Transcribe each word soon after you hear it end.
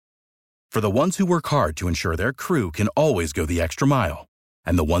For the ones who work hard to ensure their crew can always go the extra mile,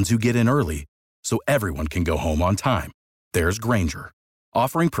 and the ones who get in early so everyone can go home on time, there's Grainger,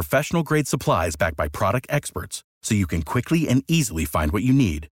 offering professional-grade supplies backed by product experts so you can quickly and easily find what you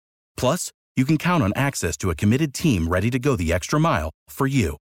need. Plus, you can count on access to a committed team ready to go the extra mile for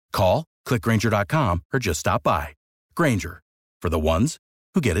you. Call, click Grainger.com, or just stop by. Grainger, for the ones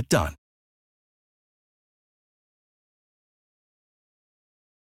who get it done.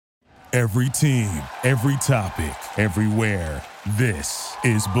 Every team, every topic, everywhere. This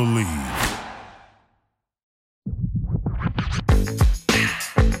is Believe.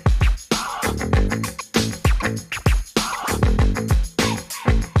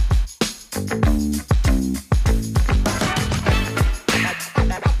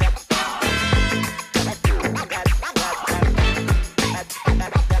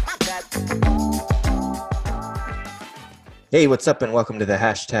 Hey, what's up, and welcome to the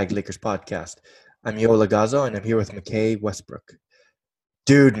Hashtag Lakers podcast. I'm Yo Lagazo, and I'm here with McKay Westbrook.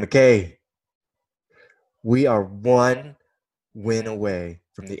 Dude, McKay, we are one win away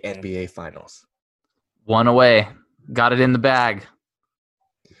from the NBA Finals. One away. Got it in the bag.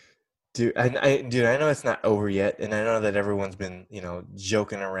 Dude, I know it's not over yet, and I know that everyone's been,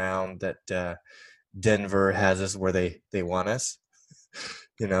 joking around that Denver has us where they want us,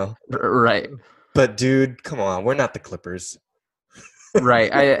 Right. But dude, come on, we're not the Clippers. Right.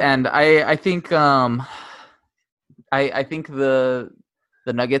 I think I think the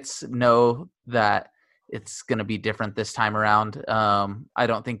Nuggets know that it's going to be different this time around. I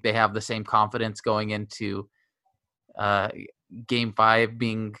don't think they have the same confidence going into Game 5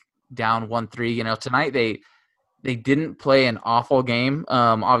 being down 1-3. Tonight they didn't play an awful game.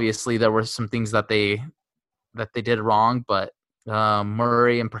 Obviously there were some things that they did wrong, but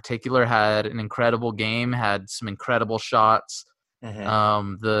Murray in particular had an incredible game, had some incredible shots.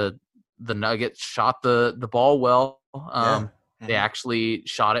 Mm-hmm. The Nuggets shot the ball well. Mm-hmm. They actually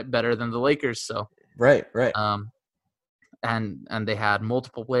shot it better than the Lakers. So right. And they had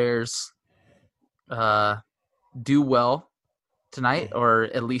multiple players do well tonight, mm-hmm. or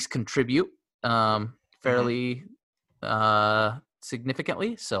at least contribute fairly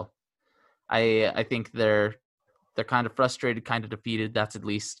significantly. So I think they're kind of frustrated, kind of defeated. That's at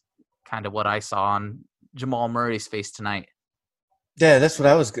least kind of what I saw on Jamal Murray's face tonight. Yeah, that's what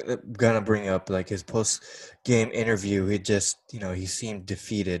I was gonna bring up. Like his post-game interview, he just, he seemed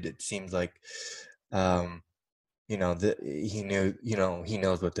defeated. It seemed like, he knew, he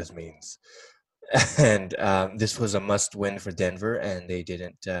knows what this means. And this was a must-win for Denver, and they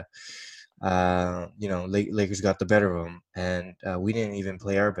didn't. Lakers got the better of them, and we didn't even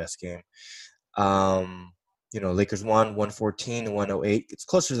play our best game. Lakers won 114-108. It's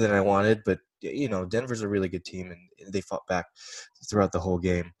closer than I wanted, but Denver's a really good team, and they fought back throughout the whole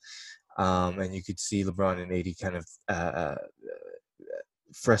game. And you could see LeBron and AD kind of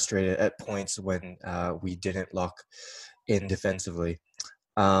frustrated at points when we didn't lock in defensively.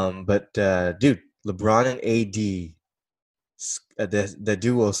 But dude, LeBron and AD, the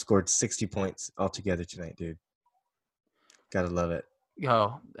duo scored 60 points altogether tonight, dude. Gotta love it.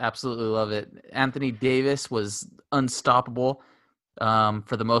 Oh, absolutely love it. Anthony Davis was unstoppable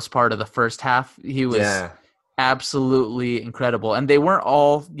for the most part of the first half. He was absolutely incredible. And they weren't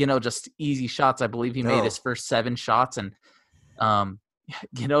all, just easy shots. I believe he made his first 7 shots. And, some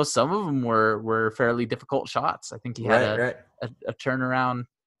of them were fairly difficult shots. I think he had a turnaround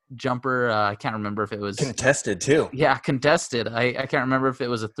jumper. I can't remember if it was contested too. Yeah, contested. I can't remember if it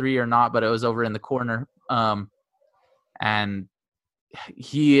was a 3 or not, but it was over in the corner. And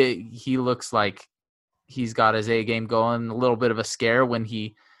he looks like he's got his A game going. A little bit of a scare when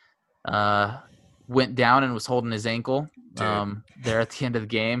he went down and was holding his ankle there at the end of the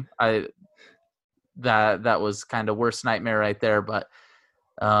game. That was kind of worst nightmare right there, but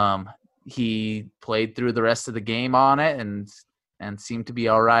he played through the rest of the game on it and seemed to be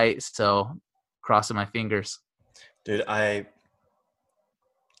all right. So crossing my fingers. Dude, I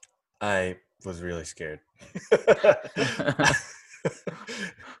was really scared.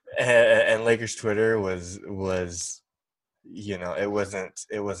 And Lakers Twitter was it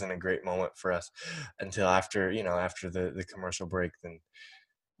wasn't a great moment for us until after the commercial break. Then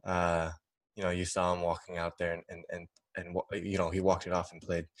you saw him walking out there and he walked it off and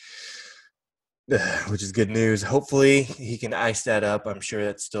played, which is good news. Hopefully he can ice that up. I'm sure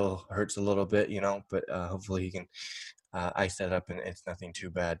that still hurts a little bit, but hopefully he can ice that up and it's nothing too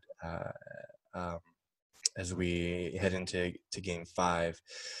bad as we head into Game 5.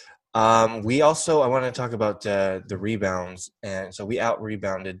 I want to talk about the rebounds, and so we out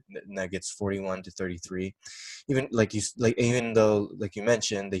rebounded Nuggets 41-33. Even though like you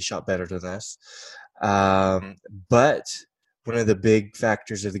mentioned they shot better than us, um, but one of the big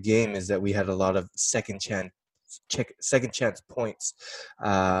factors of the game is that we had a lot of second chance points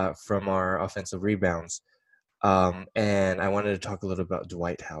from our offensive rebounds. And I wanted to talk a little about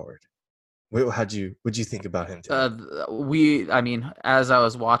Dwight Howard. What'd you think about him today? I mean, as I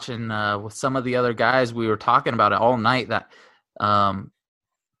was watching with some of the other guys, we were talking about it all night that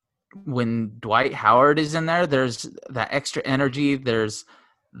when Dwight Howard is in there, there's that extra energy. There's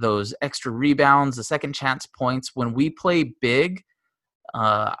those extra rebounds, the second chance points. When we play big,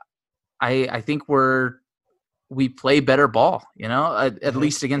 I think we play better ball, at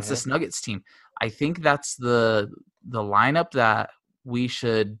least against this Nuggets team. I think that's the lineup that we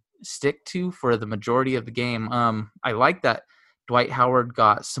should stick to for the majority of the game. I like that Dwight Howard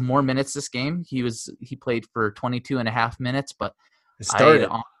got some more minutes this game. He played for 22 and a half minutes, but He started.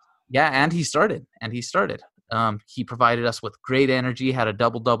 and he started. He provided us with great energy, had a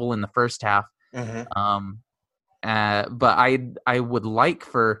double-double in the first half. Mm-hmm. But I would like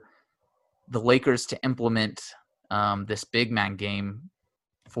for the Lakers to implement this big man game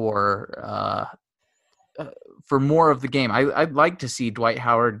for more of the game. I'd like to see Dwight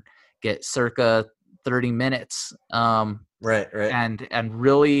Howard get circa 30 minutes. Right. And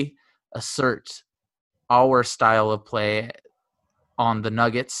really assert our style of play on the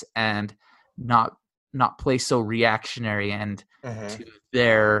Nuggets and not play so reactionary and to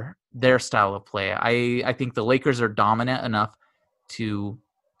their style of play. I think the Lakers are dominant enough to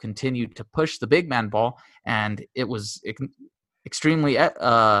continue to push the big man ball, and it was extremely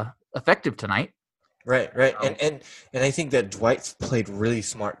effective tonight. Right. And I think that Dwight played really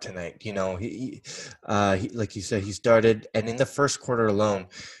smart tonight. He like you said, he started, and in the first quarter alone,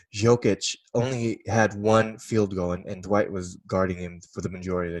 Jokic only had one field goal, and Dwight was guarding him for the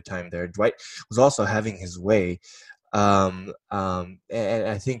majority of the time there. Dwight was also having his way. And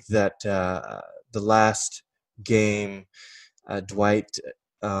I think that the last game, Dwight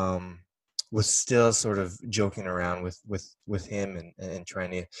was still sort of joking around with him and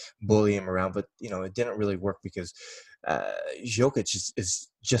trying to bully him around, but it didn't really work because Jokic is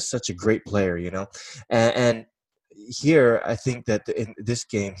just such a great player, and here I think that in this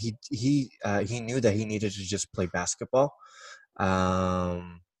game he knew that he needed to just play basketball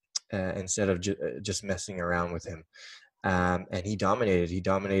instead of just messing around with him, and he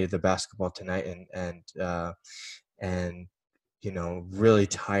dominated the basketball tonight, and really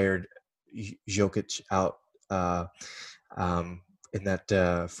tired Jokic out in that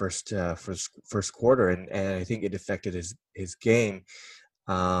first quarter, and I think it affected his game,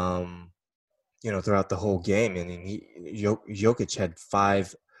 throughout the whole game. And Jokic had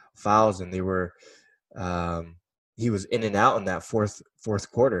 5 fouls, and they were he was in and out in that fourth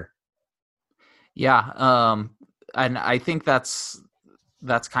quarter. Yeah, and I think that's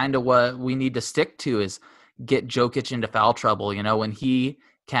kind of what we need to stick to is get Jokic into foul trouble. When he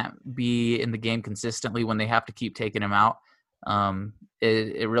can't be in the game consistently, when they have to keep taking him out,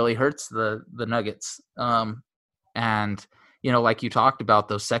 it really hurts the Nuggets. And like you talked about,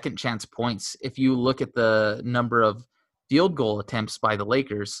 those second chance points, if you look at the number of field goal attempts by the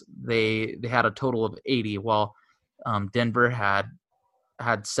Lakers, they had a total of 80, while Denver had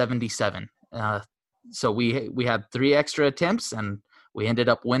 77. So we had 3 extra attempts, and we ended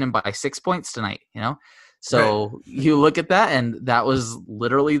up winning by 6 points tonight. So right. You look at that, and that was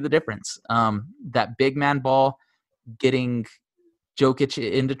literally the difference. That big man ball getting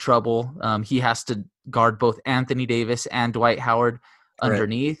Jokic into trouble. He has to guard both Anthony Davis and Dwight Howard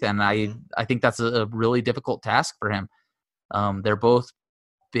underneath, right. And I think that's a really difficult task for him. They're both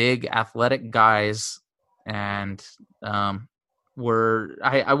big, athletic guys, and I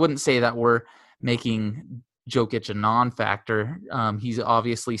wouldn't say that we're making Jokic a non-factor. He's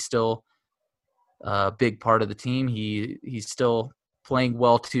obviously still a big part of the team. He's still playing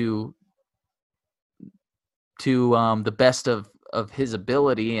well to the best of his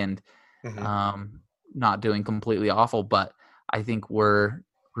ability, and not doing completely awful. But I think we're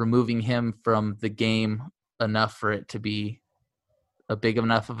removing him from the game enough for it to be a big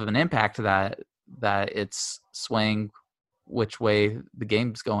enough of an impact that it's swaying which way the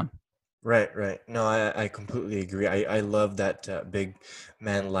game's going. Right. No, I completely agree. I love that big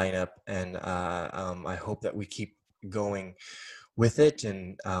man lineup, and I hope that we keep going with it.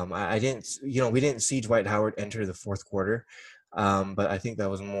 And I didn't, we didn't see Dwight Howard enter the fourth quarter, but I think that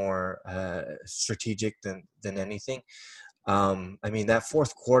was more strategic than anything. I mean, that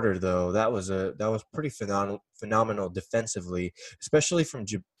fourth quarter though, that was pretty phenomenal defensively, especially from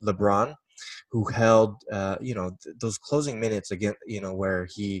LeBron, who held those closing minutes again, where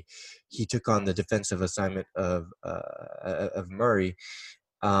he took on the defensive assignment of Murray.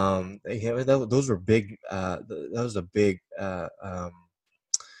 Those were big. That was a big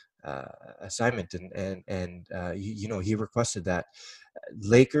assignment, and he requested that.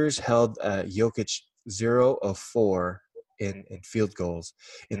 Lakers held Jokic 0 of 4 in field goals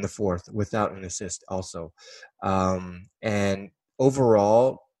in the fourth without an assist also. And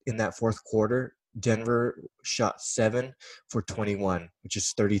overall in that fourth quarter, Denver shot 7 for 21, which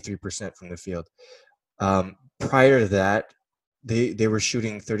is 33% from the field. Prior to that, they were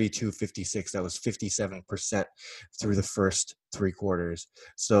shooting 32-56. That was 57% through the first three quarters.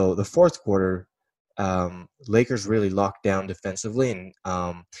 So the fourth quarter, Lakers really locked down defensively, and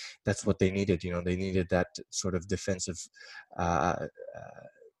that's what they needed. They needed that sort of defensive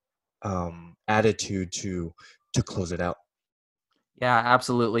attitude to close it out. Yeah,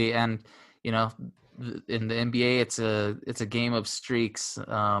 absolutely. And in the NBA, it's a game of streaks.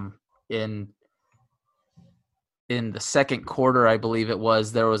 In the second quarter, I believe it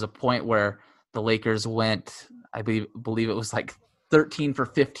was, there was a point where the Lakers went, I believe it was like 13 for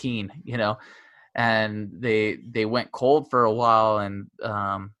 15, and they went cold for a while, and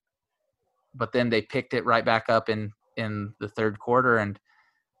but then they picked it right back up in the third quarter, and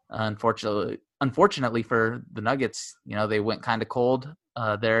unfortunately for the Nuggets, they went kind of cold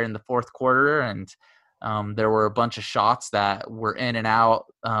there in the fourth quarter, and there were a bunch of shots that were in and out.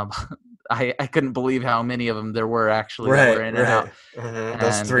 I couldn't believe how many of them there were actually that were in and out. Mm-hmm.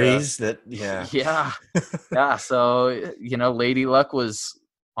 Those threes yeah. So, Lady Luck was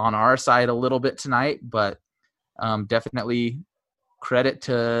on our side a little bit tonight, but definitely credit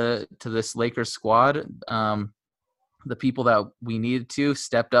to this Lakers squad. The people that we needed to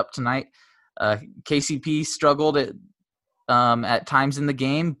stepped up tonight. KCP struggled at times in the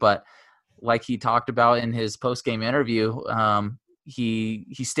game, but like he talked about in his post-game interview, he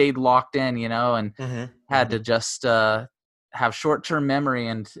stayed locked in, and had to just have short-term memory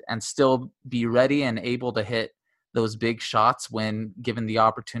and still be ready and able to hit those big shots when given the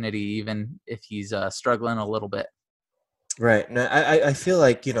opportunity, even if he's struggling a little bit. Right. And I feel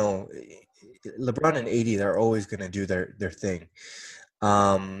like, LeBron and AD, they're always going to do their thing.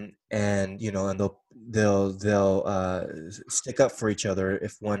 And they'll stick up for each other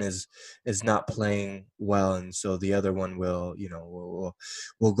if one is not playing well, and so the other one will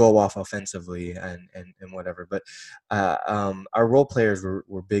go off offensively and whatever. But our role players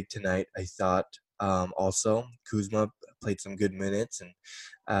were big tonight, I thought. Also, Kuzma played some good minutes and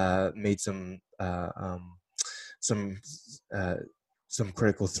made some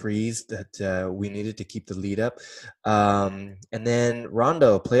critical threes that we needed to keep the lead up. And then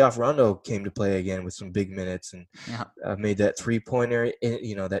playoff Rondo came to play again with some big minutes and made that three-pointer,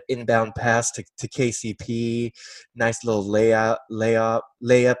 that inbound pass to KCP, nice little layup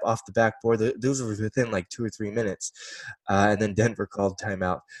off the backboard. Those were within like 2 or 3 minutes. And then Denver called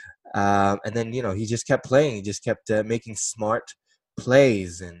timeout. And then, he just kept playing. He just kept making smart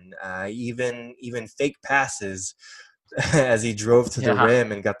plays and even fake passes as he drove to the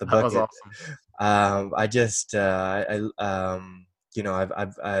rim and got the bucket. That was awesome.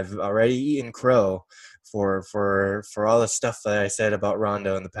 I've already eaten crow for all the stuff that I said about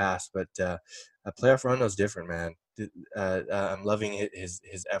Rondo in the past, but playoff Rondo's different, man. I'm loving his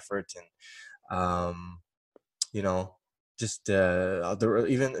effort, and just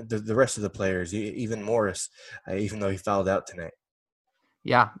even the rest of the players, even Morris, even though he fouled out tonight.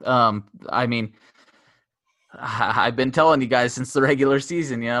 Yeah, I mean, I've been telling you guys since the regular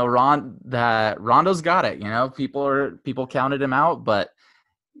season, that Rondo's got it. People counted him out, but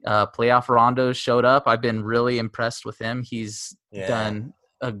playoff Rondo showed up. I've been really impressed with him. He's done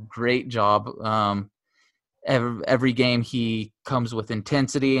a great job. Every game he comes with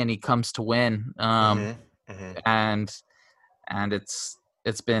intensity and he comes to win. And it's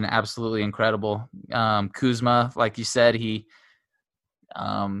been absolutely incredible. Kuzma, like you said, he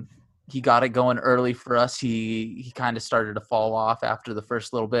got it going early for us. He kind of started to fall off after the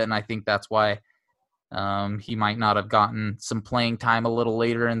first little bit, and I think that's why he might not have gotten some playing time a little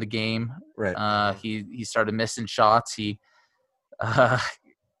later in the game. Right. He started missing shots. I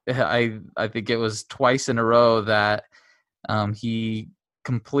think it was twice in a row that he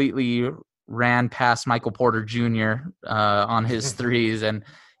completely ran past Michael Porter Jr. On his threes, and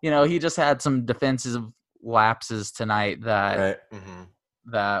he just had some defensive lapses tonight that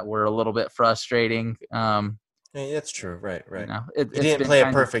that were a little bit frustrating. That's true. Right. He didn't play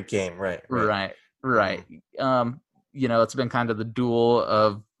a perfect game. Right. Right. it's been kind of the duel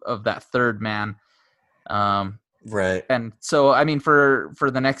of that third man. Right. And so, I mean, for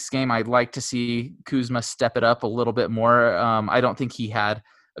the next game, I'd like to see Kuzma step it up a little bit more. I don't think he had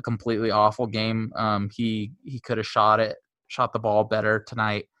a completely awful game. He could have shot the ball better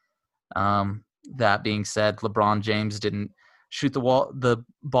tonight. That being said, LeBron James didn't shoot the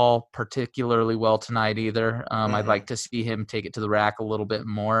ball particularly well tonight either. I'd like to see him take it to the rack a little bit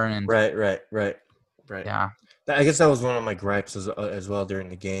more. And Right. yeah. I guess that was one of my gripes as well during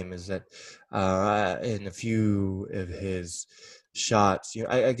the game, is that in a few of his shots,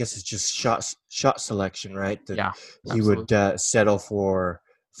 I guess it's just shot selection, right? That Yeah, he would settle for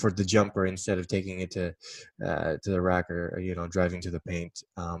the jumper instead of taking it to the rack, or driving to the paint,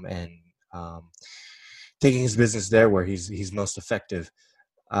 and taking his business there where he's most effective.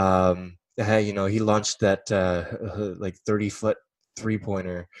 He launched that like 30-foot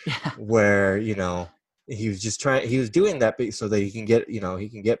 3-pointer where he was just he was doing that so that he can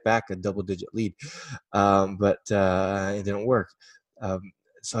get back a double-digit lead, but it didn't work.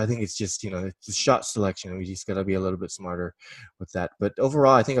 So I think it's just it's the shot selection. We just got to be a little bit smarter with that. But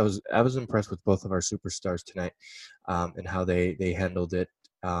overall, I think I was impressed with both of our superstars tonight, and how they handled it.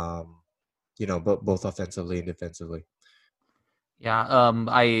 Both offensively and defensively. Yeah,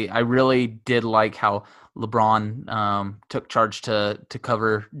 I really did like how LeBron took charge to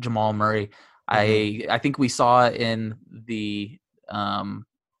cover Jamal Murray. I think we saw in the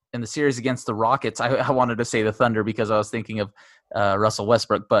series against the Rockets. I wanted to say the Thunder because I was thinking of Russell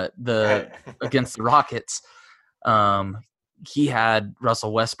Westbrook, but against the Rockets, he had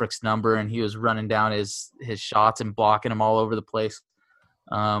Russell Westbrook's number and he was running down his shots and blocking them all over the place.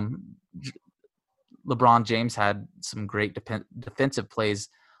 LeBron James had some great defensive plays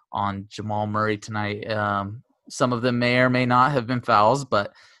on Jamal Murray tonight. Some of them may or may not have been fouls,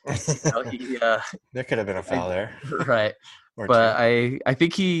 but there could have been a foul there, right? But I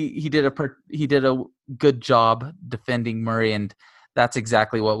think he did a good job defending Murray, and that's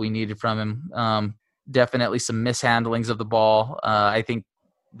exactly what we needed from him. Definitely some mishandlings of the ball. I think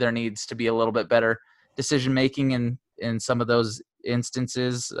there needs to be a little bit better decision making in some of those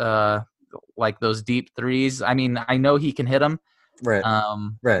instances. Like those deep threes. I mean, I know he can hit them. Right.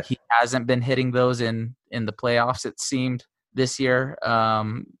 Right. He hasn't been hitting those in the playoffs, it seemed, this year.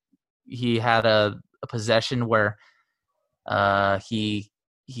 He had a possession where he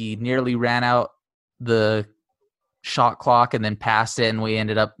nearly ran out the shot clock and then passed it, and we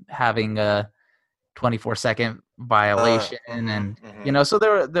ended up having a 24-second violation. So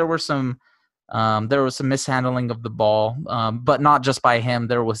there was some mishandling of the ball, but not just by him.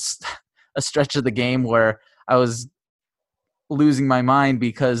 There was a stretch of the game where I was losing my mind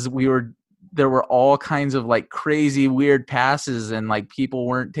because there were all kinds of like crazy weird passes and like people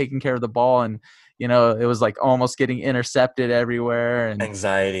weren't taking care of the ball, and it was like almost getting intercepted everywhere, and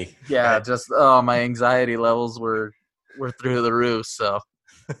anxiety. Yeah, right? Just my anxiety levels were through the roof. So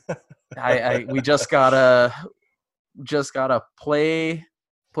we just gotta play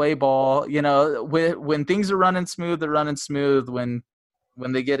ball. When things are running smooth, they're running smooth.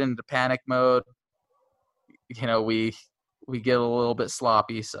 When they get into panic mode, we get a little bit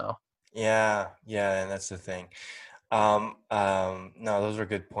sloppy. So yeah, and that's the thing. No, those were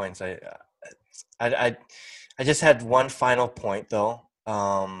good points. I just had one final point though,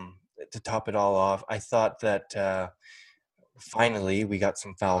 to top it all off. I thought that finally we got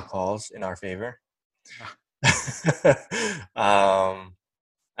some foul calls in our favor.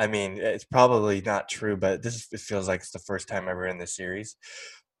 I mean, it's probably not true, but it feels like it's the first time ever in this series.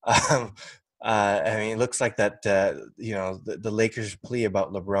 I mean, it looks like that, the Lakers' plea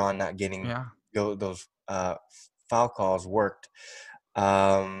about LeBron not getting those foul calls worked.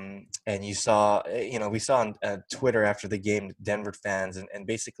 And you saw, we saw on Twitter after the game, Denver fans and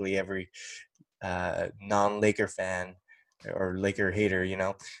basically every non-Laker fan or Laker hater,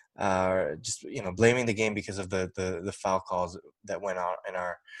 just blaming the game because of the foul calls that went out in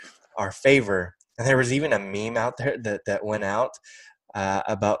our favor. And there was even a meme out there that went out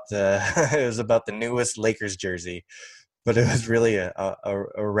about it was about the newest Lakers jersey, but it was really a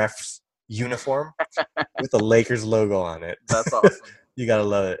ref's uniform with the Lakers logo on it. That's awesome. You gotta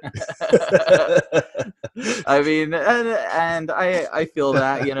love it. I mean, and I feel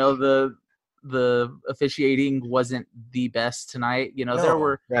that the officiating wasn't the best tonight. There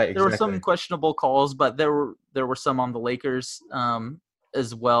were some questionable calls, but there were some on the Lakers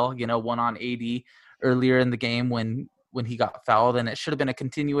as well. One on AD earlier in the game when he got fouled, and it should have been a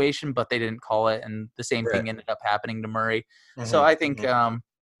continuation, but they didn't call it, and the same thing ended up happening to Murray. So I think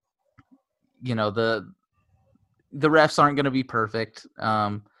the refs aren't going to be perfect.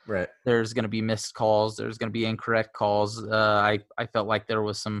 Right. there's going to be missed calls. There's going to be incorrect calls. I felt like there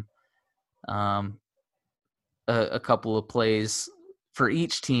was some a couple of plays for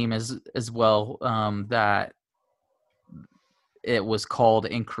each team as well that it was called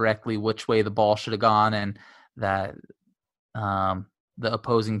incorrectly which way the ball should have gone, and that the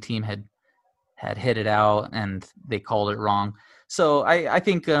opposing team had hit it out and they called it wrong. So I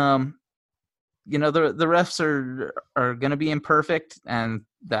think the refs are going to be imperfect, and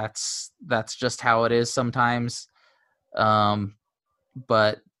that's just how it is sometimes.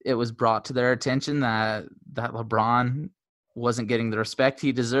 But it was brought to their attention that LeBron wasn't getting the respect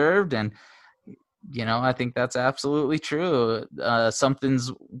he deserved, and I think that's absolutely true.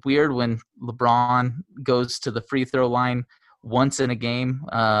 Something's weird when LeBron goes to the free throw line once in a game.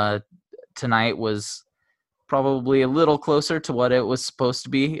 Tonight was probably a little closer to what it was supposed to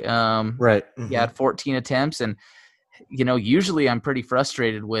be. Right. Mm-hmm. He had 14 attempts, and usually I'm pretty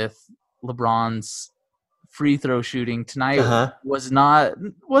frustrated with LeBron's free throw shooting. Tonight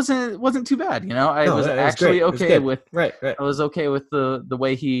wasn't too bad. I was actually okay with right. I was okay with the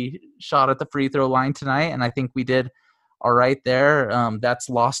way he shot at the free throw line tonight, and I think we did all right there. That's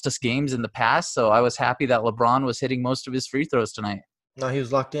lost us games in the past, so I was happy that LeBron was hitting most of his free throws tonight. No, he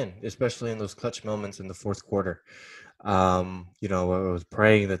was locked in, especially in those clutch moments in the fourth quarter. I was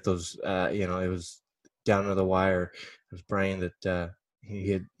praying that those, it was down to the wire. I was praying that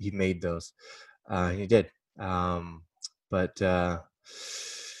he made those. He did.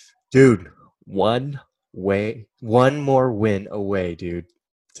 Dude, one more win away, dude,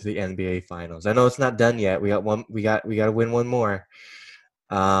 to the NBA Finals. I know it's not done yet. We got to win one more.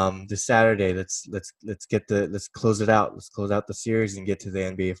 This Saturday, let's close it out. Let's close out the series and get to the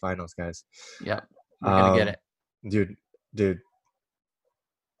NBA Finals, guys. Yeah, we're gonna get it, dude.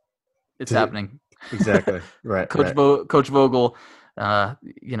 It's happening. Exactly. Right. Coach Vogel,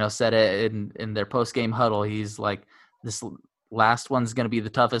 said it in their post-game huddle. He's like, this last one's gonna be the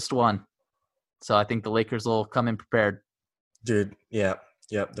toughest one. So I think the Lakers will come in prepared. Dude, yeah.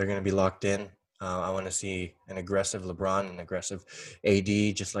 Yep, they're gonna be locked in. I want to see an aggressive LeBron, an aggressive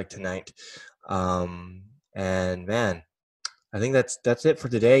AD, just like tonight. And man, I think that's it for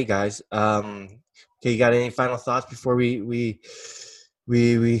today, guys. Okay, you got any final thoughts before we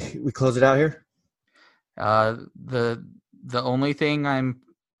close it out here? The only thing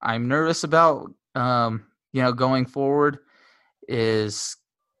I'm nervous about, going forward, is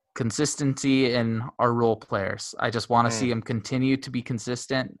consistency in our role players. I just want to see them continue to be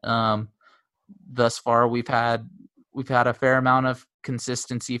consistent. Thus far, we've had a fair amount of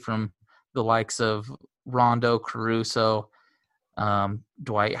consistency from the likes of Rondo, Caruso,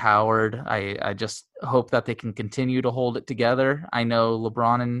 Dwight Howard. I just hope that they can continue to hold it together. I know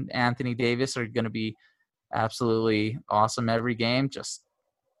LeBron and Anthony Davis are going to be absolutely awesome every game. Just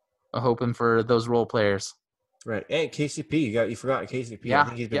hoping for those role players. Right. Hey, KCP, you forgot KCP. Yeah, I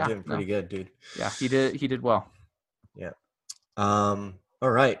think he's been doing pretty good, dude. Yeah, he did well. Yeah. All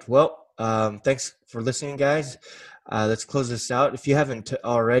right. Well, thanks for listening, guys. Let's close this out. If you haven't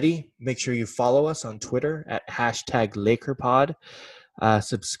already, make sure you follow us on Twitter at #LakerPod.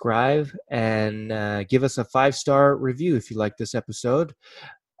 Subscribe and give us a 5-star review if you like this episode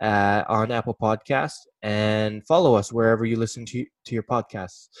on Apple Podcasts, and follow us wherever you listen to your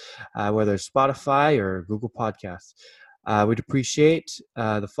podcasts, whether it's Spotify or Google Podcasts. We'd appreciate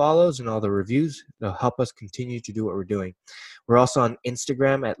the follows and all the reviews. They'll help us continue to do what we're doing. We're also on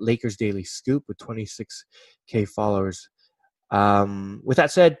Instagram at Lakers Daily Scoop with 26K followers. With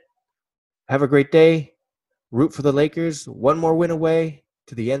that said, have a great day. Root for the Lakers. One more win away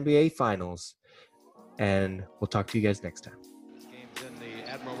to the NBA Finals. And we'll talk to you guys next time. This game's in the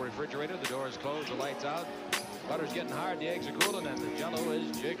Admiral refrigerator. The door is closed. The lights out. Butter's getting hard. The eggs are cooling. And the Jell-O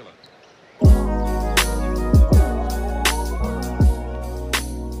is jiggling.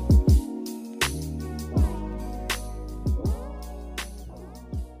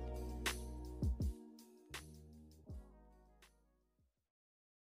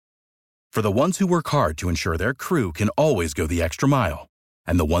 For the ones who work hard to ensure their crew can always go the extra mile,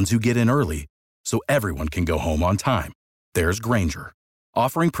 and the ones who get in early so everyone can go home on time, there's Grainger,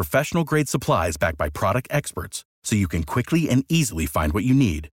 offering professional-grade supplies backed by product experts so you can quickly and easily find what you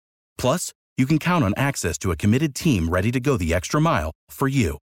need. Plus, you can count on access to a committed team ready to go the extra mile for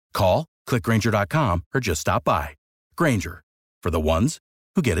you. Call, click Grainger.com, or just stop by. Grainger, for the ones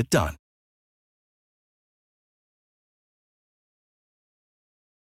who get it done.